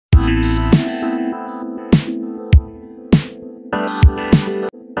Hey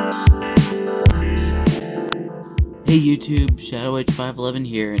YouTube, ShadowH511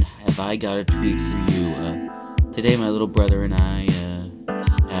 here, and have I got a treat for you. Today my little brother and I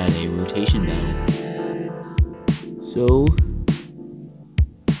had a rotation battle. So,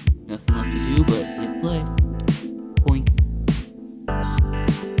 nothing left to do but hit play. Boink.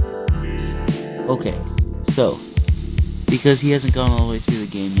 Okay, so, because he hasn't gone all the way through the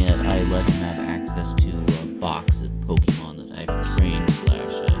game yet, I let him have access to a box of Pokemon that I've trained /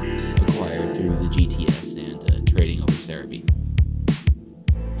 acquired through the GTS and trading over Cerebi.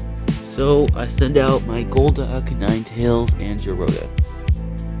 So I send out my Golduck, Ninetales, and Gyroda.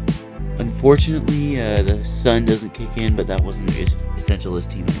 Unfortunately, the sun doesn't kick in, but that wasn't essential to his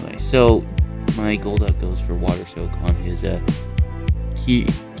team anyway. So my Golduck goes for Water Soak on his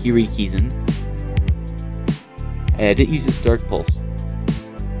Kirikizun. I didn't use his Dark Pulse.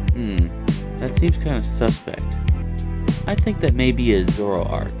 That seems kind of suspect. I think that may be a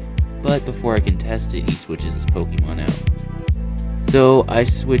Zoroark, but before I can test it, he switches his Pokemon out. So I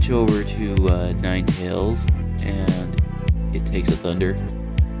switch over to Ninetales, and it takes a Thunder.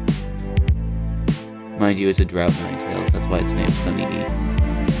 Mind you, it's a Drought Ninetales, that's why it's named Sunny D.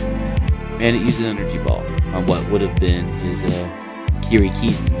 And it uses Energy Ball on what would have been his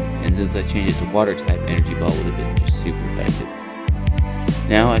Kirikizun, and since I changed it to Water type, Energy Ball would have been just super effective.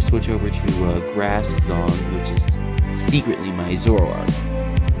 Now I switch over to Grass Zong, which is secretly my Zoroark.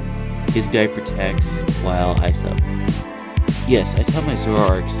 His guy protects while I sub. Yes, I taught my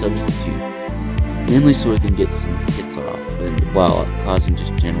Zoroark substitute, mainly so I can get some hits off, and while causing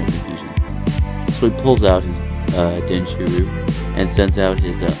just general confusion. So he pulls out his Denchuru, and sends out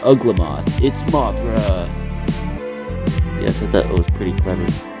his Uglamoth. It's Mothra! Yes, I thought that was pretty clever.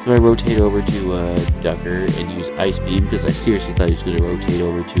 So I rotate over to Ducker and use Ice Beam, because I seriously thought he was going to rotate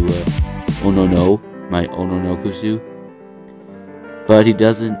over to Onono, my Ononokusu. But he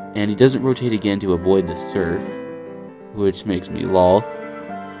doesn't, and he doesn't rotate again to avoid the Surf, which makes me lol.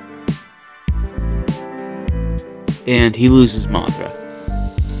 And he loses Mothra.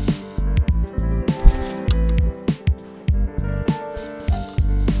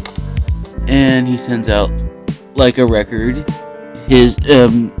 And he sends out, like a record, his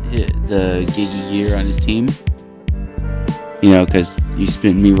the Gigi Gear on his team. You know, because you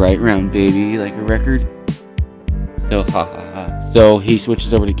spin me right round, baby, like a record. So, ha ha ha. So he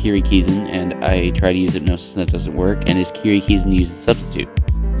switches over to Kirikizun, and I try to use Hypnosis, and that doesn't work, and his Kirikizun uses Substitute.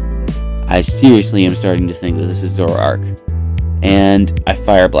 I seriously am starting to think that this is Zoroark, and I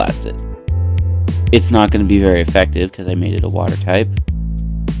Fire Blast it. It's not going to be very effective, because I made it a Water type.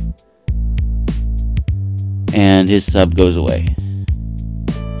 And his sub goes away.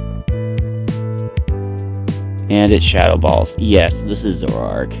 And it Shadow Balls. Yes, this is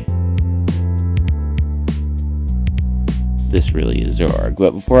Zoroark. This really is Zoroark.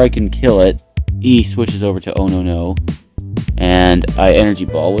 But before I can kill it, he switches over to Onono, and I Energy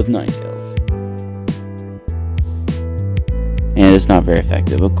Ball with Ninetales. And it's not very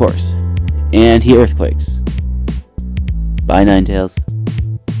effective, of course. And he Earthquakes. Bye, Ninetales.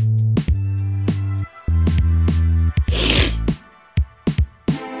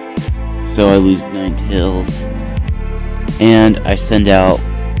 So I lose Ninetales, and I send out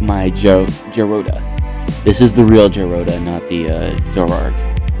my Gyroda. This is the real Gyroda, not the Zoroark.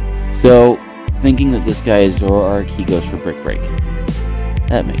 So, thinking that this guy is Zoroark, he goes for Brick Break.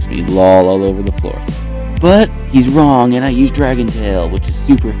 That makes me lol all over the floor. But he's wrong, and I use Dragon Tail, which is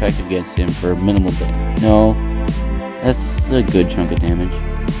super effective against him for minimal damage. No, that's a good chunk of damage.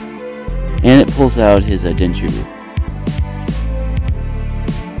 And it pulls out his Denchuru.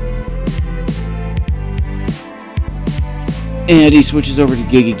 And he switches over to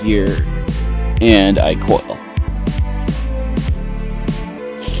Giga Gear, and I Coil.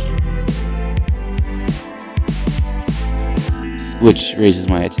 Which raises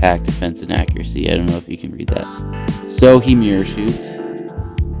my attack, defense, and accuracy. I don't know if you can read that. So he Mirror Shoots.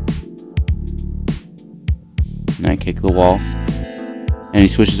 And I kick the wall. And he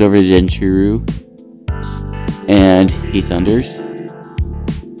switches over to Denchuru. And he Thunders.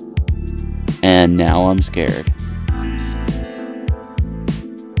 And now I'm scared.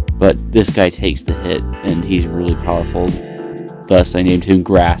 But this guy takes the hit, and he's really powerful. Thus, I named him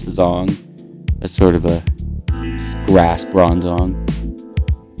Grass Zong. That's sort of a grass Bronzong.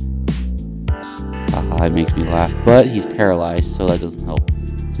 Haha, it makes me laugh. But he's paralyzed, so that doesn't help.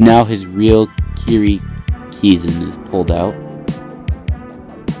 So now his real Kirikizun is pulled out.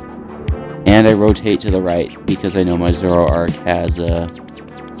 And I rotate to the right, because I know my Zoroark has a...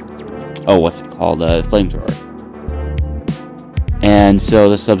 oh, what's it called? Flamethrower. And so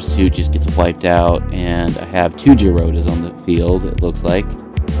the substitute just gets wiped out, and I have 2 Gyrodas on the field, it looks like.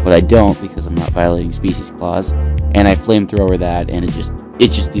 But I don't, because I'm not violating species clause. And I flamethrower that, and it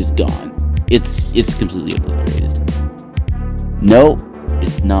just is gone. It's completely obliterated. No,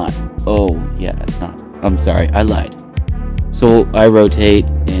 it's not. Oh, yeah, it's not. I'm sorry, I lied. So I rotate,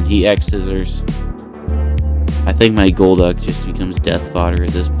 and he X scissors. I think my Golduck just becomes death fodder at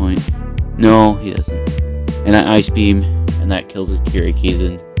this point. No, he doesn't. And I Ice Beam, and that kills his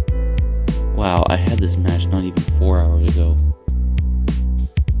Kirikizan. Wow, I had this match not even 4 hours ago.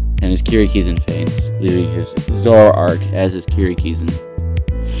 And his Kirikizan faints, leaving his Zoroark as his Kirikizan.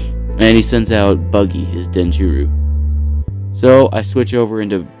 And he sends out Buggy, his Denchuru. So I switch over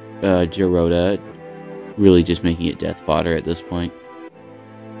into Gyroda, really just making it death fodder at this point.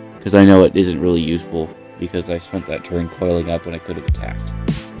 Because I know it isn't really useful, because I spent that turn coiling up when I could have attacked.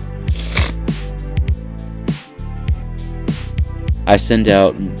 I send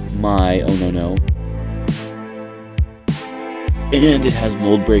out my Oh No No. And it has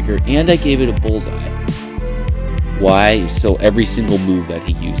Mold Breaker, and I gave it a Bullseye. Why? So every single move that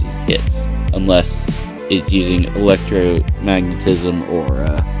he uses hits. Unless it's using Electromagnetism or,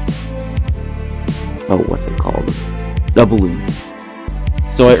 oh, what's it called? A Balloon.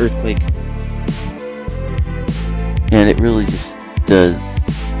 So I Earthquake. And it really just does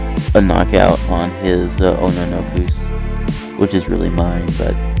a knockout on his Oh No No boost. Which is really mine,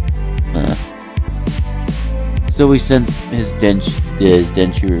 but so he sends his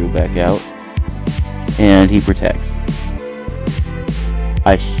Denchuru back out, and he protects.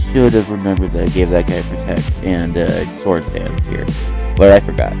 I should have remembered that I gave that guy Protect and Sword Stance here, but I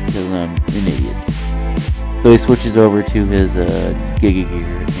forgot because I'm an idiot. So he switches over to his Giga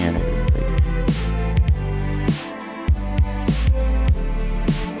Gear and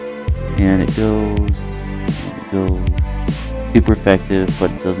everything, and it goes. Super effective, but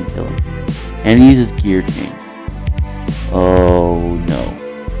it doesn't kill him. And he uses Gear Change. Oh no.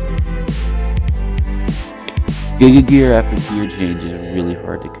 Giga Gear after Gear Change is really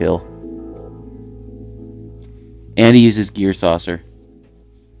hard to kill. And he uses Gear Saucer.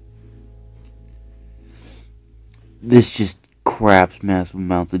 This just craps massive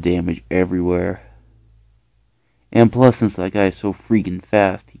amounts of damage everywhere. And plus, since that guy is so freaking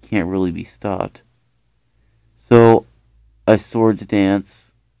fast, he can't really be stopped. So I Swords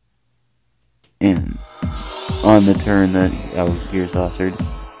Dance, and on the turn that I was Gear Saucered,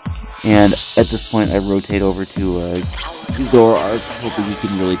 and at this point I rotate over to Zoroark, hoping he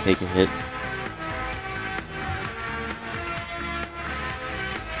can really take a hit.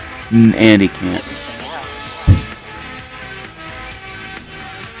 And he can't.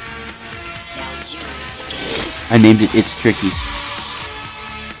 I named it It's Tricky.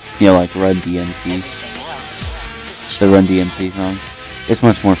 You know, like Run DMC. The Run DMC song. It's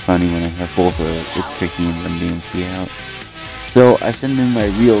much more funny when I have both It's Tricky and Run DMC out. So I send in my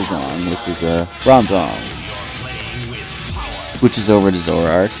real song, which is a Rom-Song. Switches over to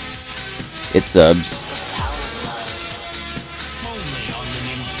Zoroark. It subs.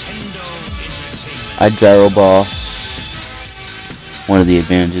 I Gyro Ball. One of the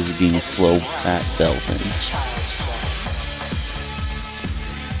advantages of being a slow, fat Belton.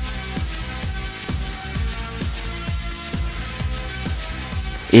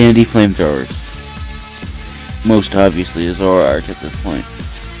 And he Flamethrowers. Most obviously is Zoroark at this point.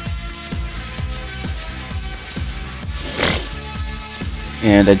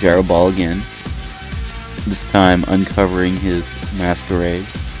 And I Gyro Ball again. This time uncovering his Masquerade.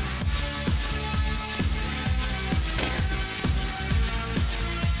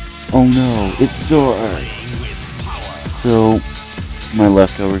 Oh no, it's Zoroark. So my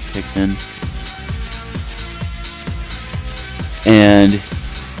leftovers kicked in. And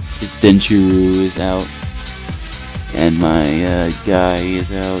his Denchuru is out, and my guy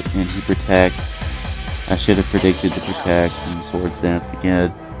is out, and he protects. I should have predicted the Protect and Sword Stance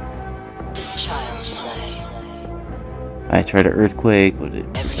again. I try to Earthquake, but it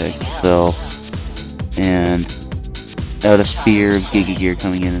protects itself, and out of fear of Giga Gear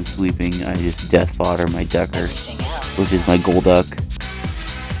coming in and sweeping, I just Death Fodder my Ducker, which is my Golduck.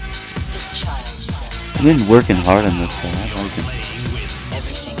 I've been working hard on this guy. I like it.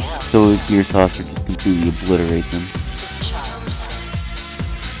 So his Gear Saucer just completely obliterates him.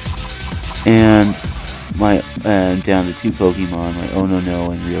 And my down to 2 Pokemon, my Oh No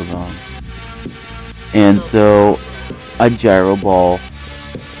No and Ryogong. And so I Gyro Ball.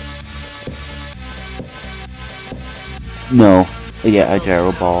 No, yeah, I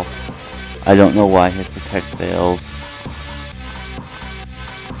Gyro Ball. I don't know why his Protect fails.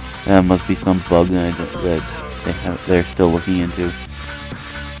 That must be some bug that they're still looking into.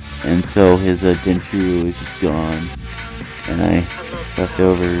 And so his Dentru is just gone, and I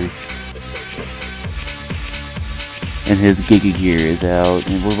leftovers, and his Giga Gear is out,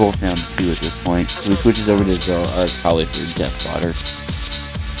 and we're both down to 2 at this point. So he switches over to Zoroark probably for Death Fodder,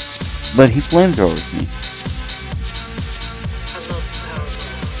 but he flamethrowers me,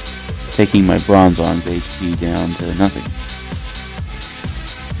 taking my Bronzong's HP down to nothing.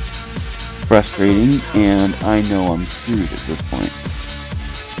 Frustrating, and I know I'm screwed at this point.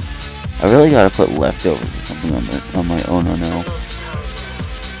 I really gotta put leftovers or something on my Oh No No.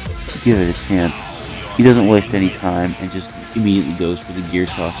 Give it a chance. He doesn't waste any time and just immediately goes for the Gear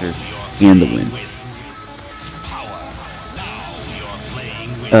Saucer and the win.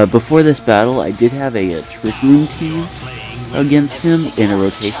 Before this battle, I did have a Trick Room team against him in a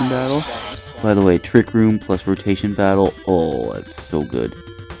rotation battle. By the way, Trick Room plus rotation battle, oh, that's so good.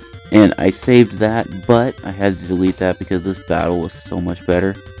 And I saved that, but I had to delete that because this battle was so much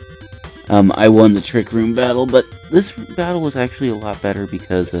better. I won the Trick Room battle, but this battle was actually a lot better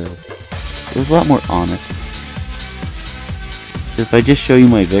because it was a lot more honest. If I just show you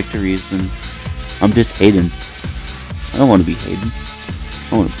my victories, then I'm just Hayden. I don't want to be Hayden.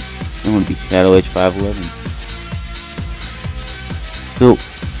 I want to be Shadow Age 511. So,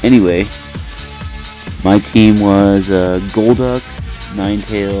 anyway, my team was Golduck,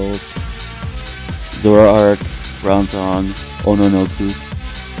 Ninetales, Zoroark, Bronzong, Ononoku,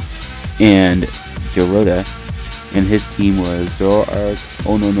 and Gerudo, and his team was Zoroark,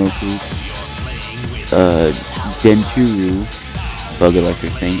 Ononoku, Denturu, Bug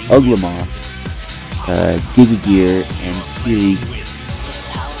Electric thing, Uglamoth, Giga Gear, and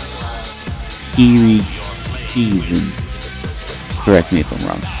Kirikizun. Correct me if I'm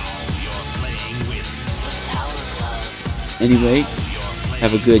wrong. Anyway,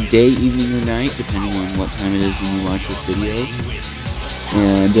 have a good day, evening, or night, depending on what time it is when you watch this video.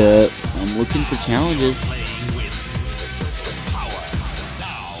 And I'm looking for challenges.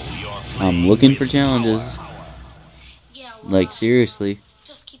 I'm looking for challenges. Like, seriously.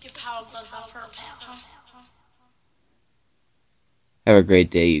 Just keep your power gloves off her, pal. Have a great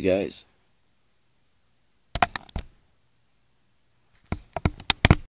day, you guys.